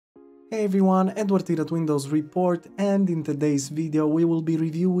Hey everyone, Edward here at Windows Report, and in today's video we will be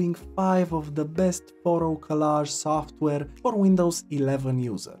reviewing 5 of the best photo collage software for Windows 11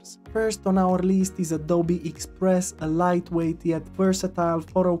 users. First on our list is Adobe Express, a lightweight yet versatile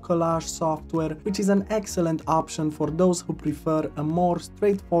photo collage software which is an excellent option for those who prefer a more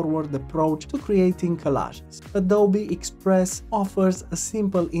straightforward approach to creating collages. Adobe Express offers a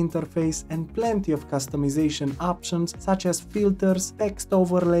simple interface and plenty of customization options such as filters, text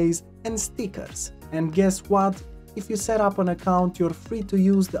overlays, and stickers. And guess what? If you set up an account, you're free to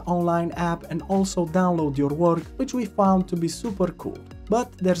use the online app and also download your work, which we found to be super cool.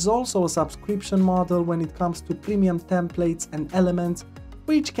 But there's also a subscription model when it comes to premium templates and elements,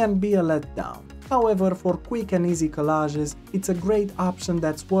 which can be a letdown. However, for quick and easy collages, it's a great option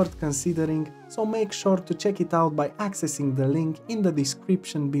that's worth considering, so make sure to check it out by accessing the link in the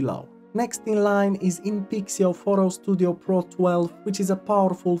description below. Next in line is inPixio Photo Studio Pro 12, which is a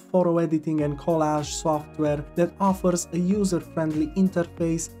powerful photo editing and collage software that offers a user-friendly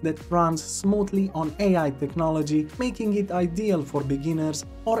interface that runs smoothly on AI technology, making it ideal for beginners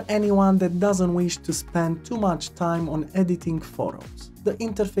or anyone that doesn't wish to spend too much time on editing photos. The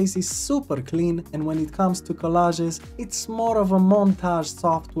interface is super clean, and when it comes to collages, it's more of a montage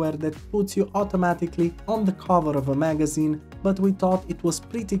software that puts you automatically on the cover of a magazine, but we thought it was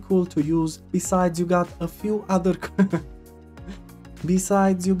pretty cool to use. Besides, you got a few other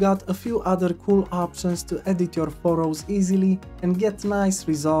cool options to edit your photos easily and get nice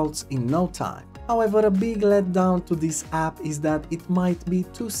results in no time. However, a big letdown to this app is that it might be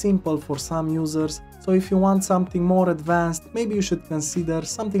too simple for some users, so if you want something more advanced, maybe you should consider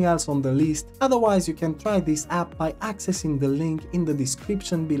something else on the list. Otherwise, you can try this app by accessing the link in the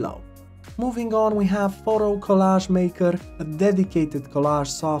description below. Moving on, we have Photo Collage Maker, a dedicated collage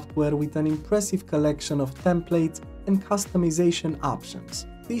software with an impressive collection of templates and customization options.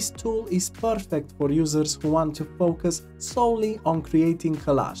 This tool is perfect for users who want to focus solely on creating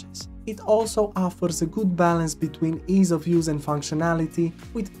collages. It also offers a good balance between ease of use and functionality,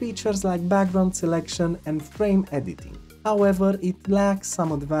 with features like background selection and frame editing. However, it lacks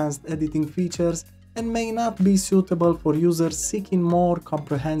some advanced editing features and may not be suitable for users seeking more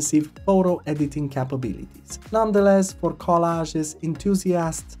comprehensive photo editing capabilities. Nonetheless, for collages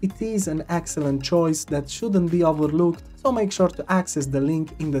enthusiasts, it is an excellent choice that shouldn't be overlooked, so make sure to access the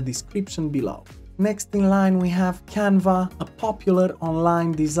link in the description below. Next in line we have Canva, a popular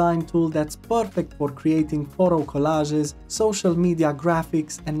online design tool that's perfect for creating photo collages, social media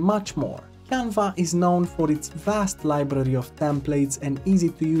graphics, and much more. Canva is known for its vast library of templates and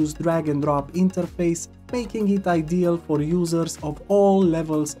easy-to-use drag-and-drop interface, making it ideal for users of all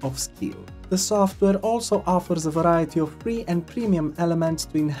levels of skill. The software also offers a variety of free and premium elements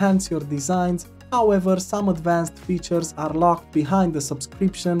to enhance your designs. However, some advanced features are locked behind the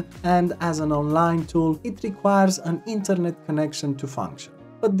subscription, and as an online tool, it requires an internet connection to function.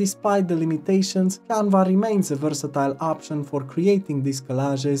 But despite the limitations, Canva remains a versatile option for creating these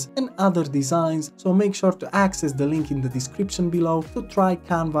collages and other designs, so make sure to access the link in the description below to try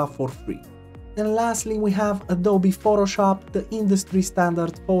Canva for free. And lastly, we have Adobe Photoshop, the industry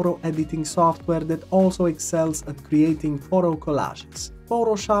standard photo editing software that also excels at creating photo collages.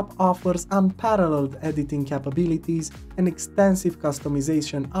 Photoshop offers unparalleled editing capabilities and extensive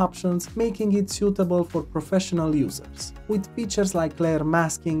customization options, making it suitable for professional users. With features like layer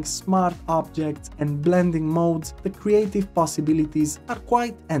masking, smart objects, and blending modes, the creative possibilities are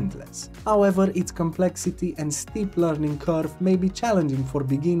quite endless. However, its complexity and steep learning curve may be challenging for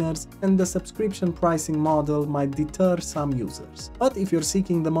beginners, and the subscription pricing model might deter some users. But if you're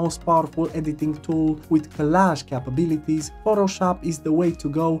seeking the most powerful editing tool with collage capabilities, Photoshop is the way to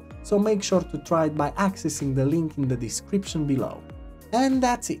go, so make sure to try it by accessing the link in the description below. And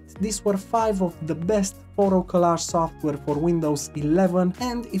that's it. These were 5 of the best photo collage software for Windows 11,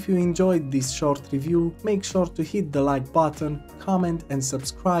 and if you enjoyed this short review, make sure to hit the like button, comment and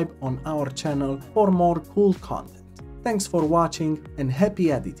subscribe on our channel for more cool content. Thanks for watching and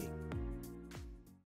happy editing!